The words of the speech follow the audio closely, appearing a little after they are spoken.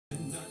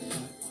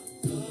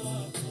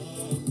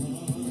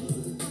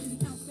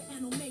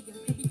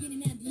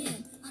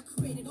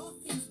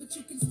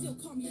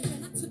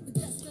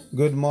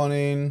Good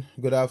morning,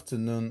 good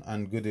afternoon,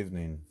 and good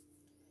evening.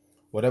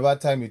 Whatever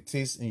time it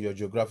is in your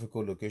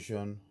geographical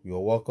location, you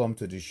are welcome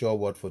to the sure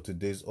word for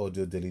today's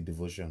audio daily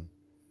devotion.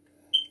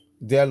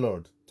 Dear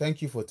Lord,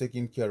 thank you for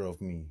taking care of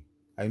me.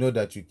 I know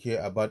that you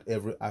care about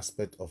every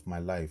aspect of my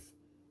life.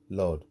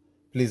 Lord,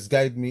 please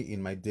guide me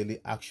in my daily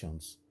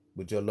actions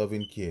with your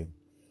loving care.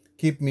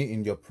 Keep me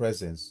in your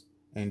presence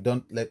and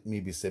don't let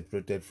me be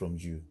separated from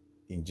you.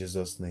 In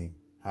Jesus' name,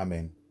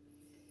 Amen.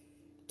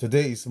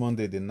 Today is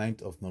Monday, the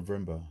 9th of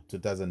November,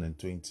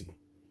 2020.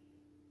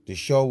 The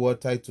sure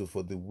word title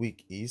for the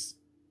week is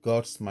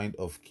God's Mind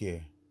of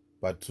Care,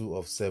 Part 2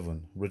 of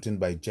 7, written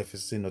by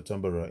Jefferson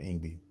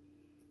Imgbi.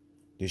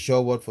 The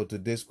sure word for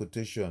today's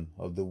quotation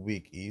of the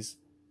week is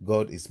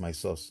God is my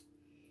source.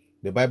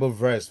 The Bible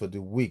verse for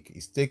the week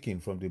is taken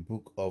from the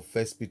book of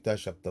 1 Peter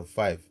chapter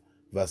 5,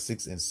 verse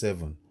 6 and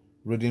 7,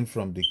 reading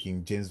from the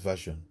King James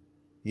Version.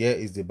 Here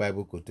is the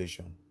Bible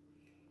quotation.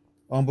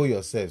 Humble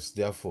yourselves,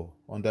 therefore,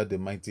 under the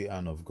mighty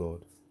hand of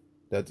God,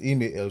 that he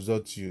may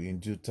exalt you in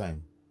due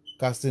time,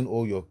 casting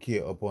all your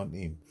care upon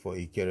him, for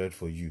he careth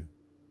for you.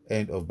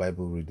 End of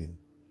Bible reading.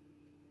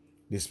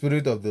 The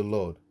Spirit of the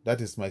Lord, that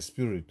is my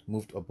spirit,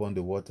 moved upon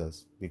the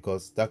waters,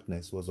 because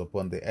darkness was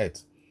upon the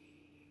earth.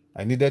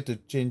 I needed to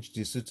change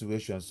the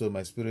situation so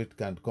my spirit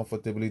can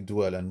comfortably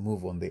dwell and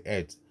move on the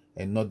earth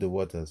and not the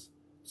waters.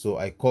 So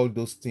I called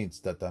those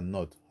things that are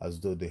not as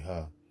though they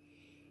are.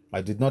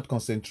 I did not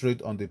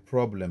concentrate on the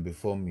problem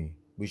before me,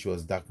 which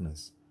was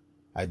darkness.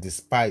 I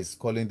despised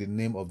calling the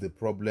name of the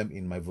problem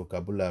in my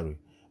vocabulary,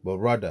 but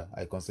rather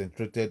I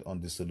concentrated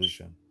on the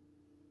solution.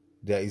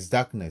 There is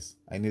darkness,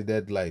 I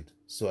needed light,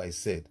 so I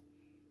said,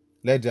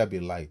 let there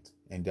be light,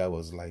 and there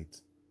was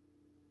light.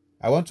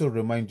 I want to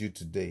remind you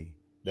today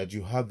that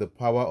you have the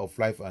power of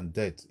life and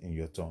death in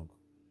your tongue.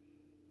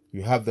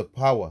 You have the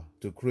power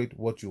to create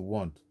what you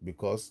want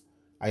because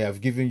I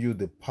have given you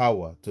the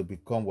power to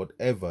become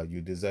whatever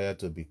you desire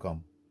to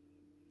become.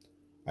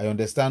 I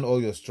understand all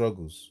your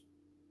struggles.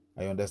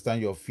 I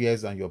understand your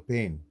fears and your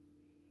pain.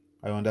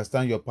 I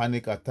understand your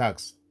panic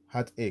attacks,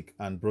 heartache,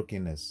 and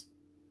brokenness.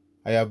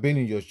 I have been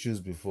in your shoes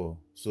before,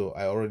 so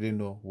I already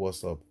know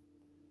what's up.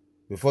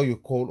 Before you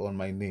call on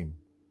my name,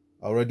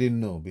 I already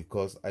know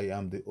because I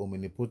am the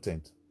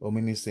omnipotent,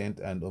 omniscient,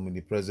 and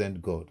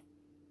omnipresent God.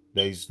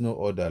 There is no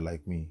other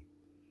like me.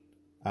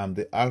 I am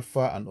the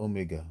Alpha and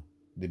Omega,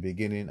 the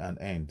beginning and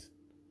end.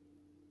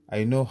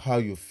 I know how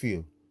you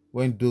feel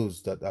when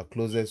those that are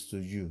closest to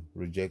you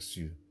reject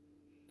you.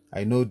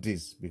 I know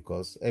this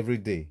because every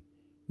day,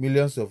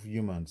 millions of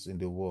humans in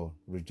the world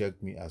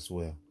reject me as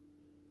well.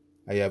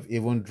 I have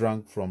even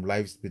drunk from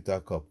life's bitter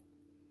cup.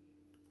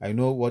 I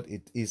know what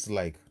it is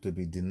like to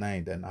be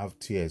denied and have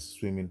tears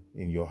swimming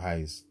in your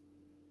eyes.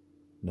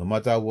 No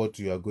matter what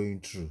you are going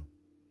through,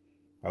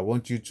 I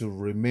want you to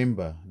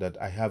remember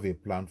that I have a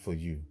plan for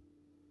you.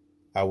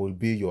 I will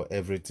be your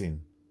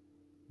everything.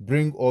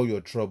 Bring all your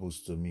troubles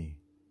to me.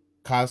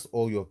 Cast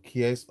all your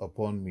cares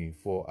upon me,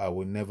 for I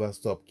will never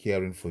stop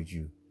caring for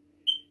you.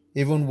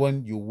 Even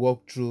when you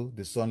walk through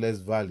the sunless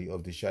valley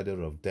of the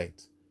shadow of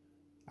death,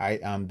 I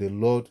am the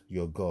Lord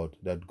your God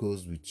that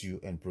goes with you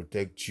and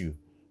protects you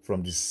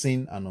from the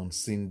seen and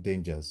unseen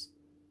dangers.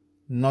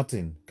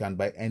 Nothing can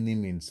by any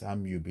means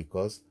harm you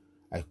because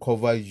I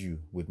cover you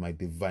with my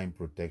divine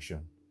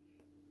protection.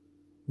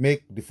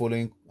 Make the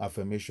following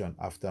affirmation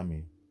after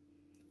me.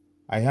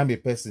 I am a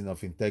person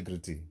of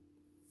integrity,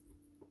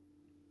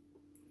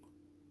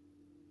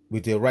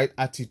 with a right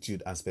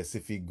attitude and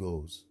specific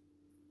goals.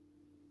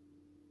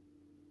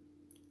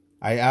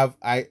 I have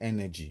high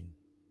energy.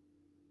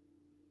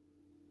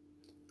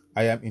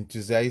 I am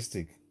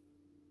enthusiastic,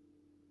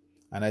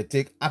 and I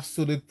take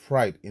absolute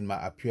pride in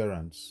my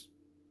appearance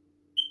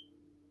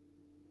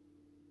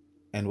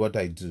and what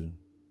I do.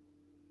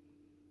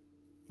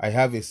 I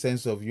have a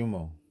sense of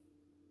humor,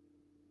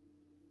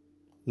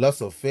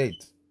 lots of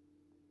faith,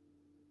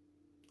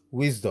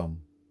 wisdom,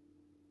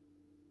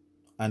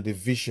 and a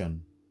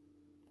vision,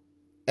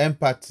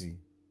 empathy,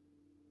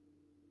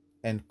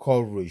 and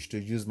courage to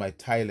use my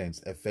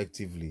talents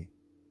effectively.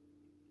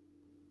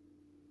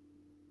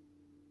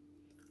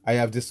 I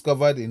have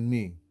discovered in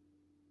me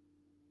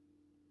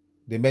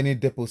the many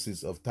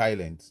deposits of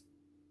talent,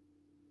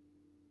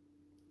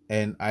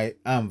 and I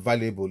am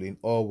valuable in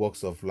all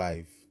walks of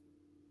life.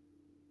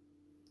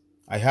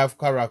 I have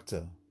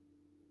character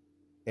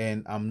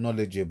and am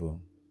knowledgeable.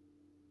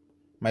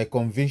 My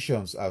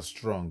convictions are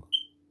strong,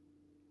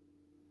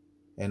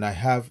 and I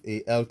have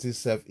a healthy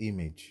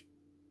self-image,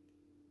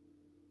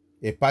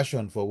 a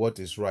passion for what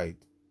is right,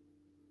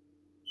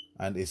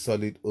 and a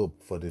solid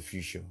hope for the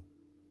future.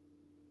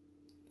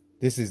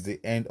 This is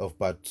the end of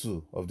part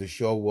 2 of the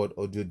Sure Word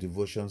audio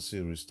devotion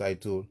series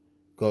titled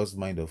God's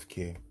Mind of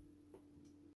Care.